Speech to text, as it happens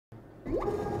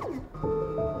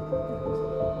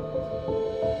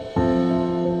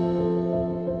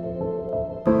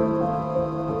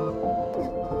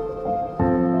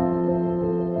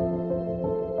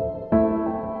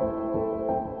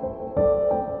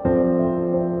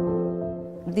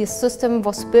This system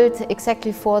was built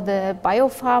exactly for the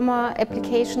biopharma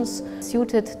applications,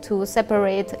 suited to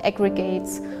separate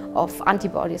aggregates of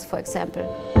antibodies, for example.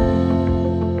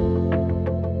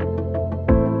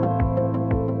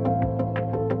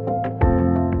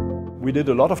 We did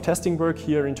a lot of testing work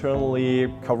here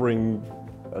internally, covering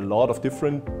a lot of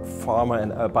different pharma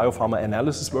and biopharma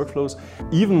analysis workflows,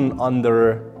 even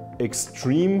under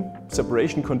extreme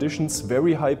separation conditions,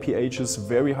 very high pHs,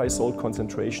 very high salt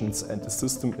concentrations, and the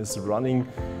system is running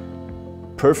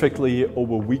perfectly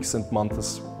over weeks and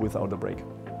months without a break.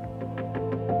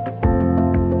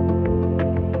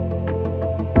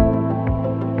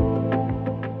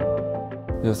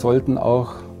 Wir sollten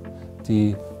auch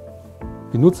die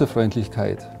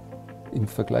Benutzerfreundlichkeit im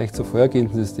Vergleich zu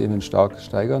vorhergehenden Systemen stark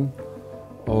steigern,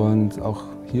 und auch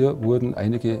hier wurden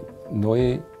einige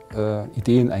neue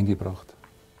Ideen eingebracht.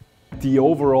 The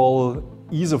overall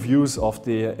ease of use of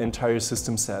the entire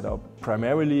system setup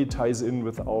primarily ties in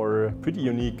with our pretty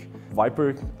unique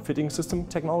Viper fitting system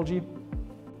technology.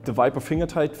 The Viper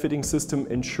finger-tight fitting system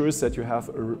ensures that you have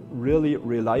really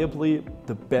reliably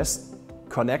the best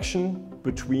connection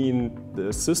between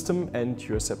the system and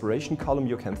your separation column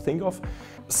you can think of.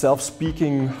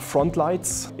 Self-speaking front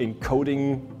lights,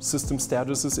 encoding system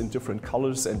statuses in different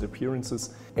colors and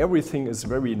appearances. Everything is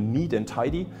very neat and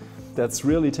tidy. That's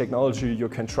really technology you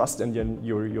can trust and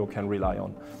you can rely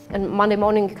on. And Monday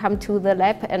morning you come to the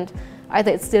lab and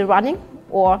either it's still running,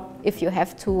 or if you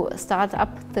have to start up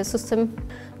the system,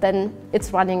 then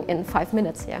it's running in 5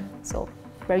 minutes, yeah. So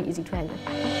very easy to handle.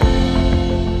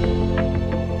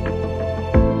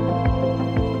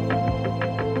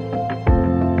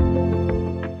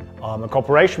 A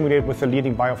cooperation we did with the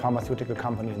leading biopharmaceutical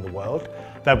company in the world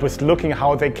that was looking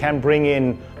how they can bring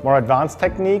in more advanced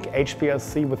technique,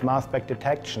 HPLC with mass spec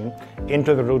detection,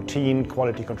 into the routine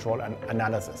quality control and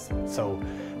analysis. So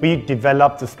we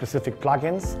developed the specific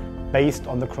plugins based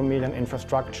on the Chromeleon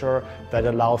infrastructure that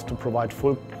allows to provide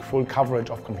full coverage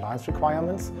of compliance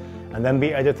requirements. And then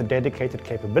we added the dedicated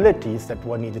capabilities that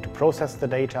were needed to process the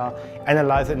data,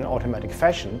 analyze it in an automatic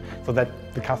fashion, so that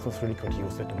the customers really could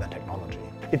use it in their technology.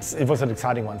 It was an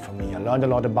exciting one for me. I learned a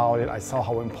lot about it. I saw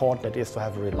how important it is to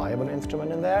have a reliable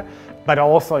instrument in there. But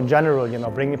also in general,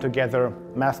 bringing together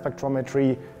mass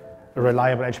spectrometry, a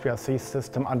reliable HPLC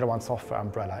system under one software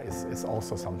umbrella is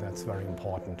also something that's very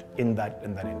important in that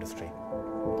industry.